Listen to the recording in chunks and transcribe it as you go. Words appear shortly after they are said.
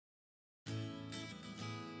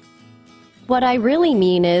What I really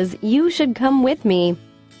mean is, you should come with me.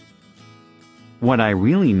 What I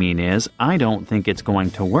really mean is, I don't think it's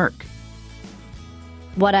going to work.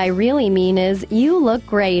 What I really mean is, you look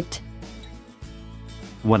great.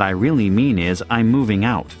 What I really mean is, I'm moving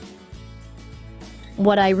out.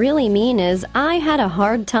 What I really mean is, I had a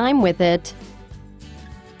hard time with it.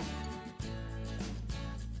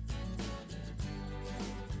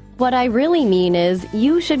 What I really mean is,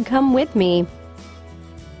 you should come with me.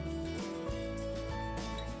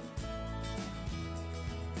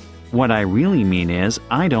 What I really mean is,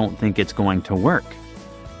 I don't think it's going to work.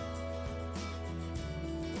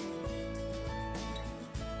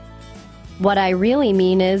 What I really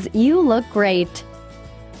mean is, you look great.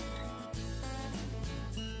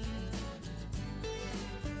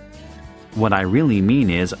 What I really mean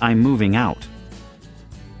is, I'm moving out.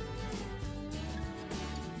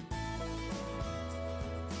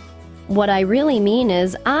 What I really mean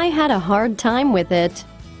is, I had a hard time with it.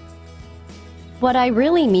 What I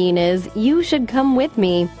really mean is, you should come with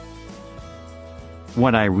me.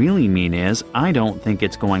 What I really mean is, I don't think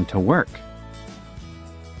it's going to work.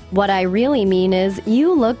 What I really mean is,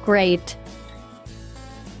 you look great.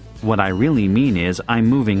 What I really mean is, I'm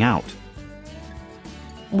moving out.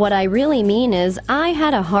 What I really mean is, I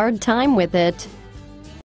had a hard time with it.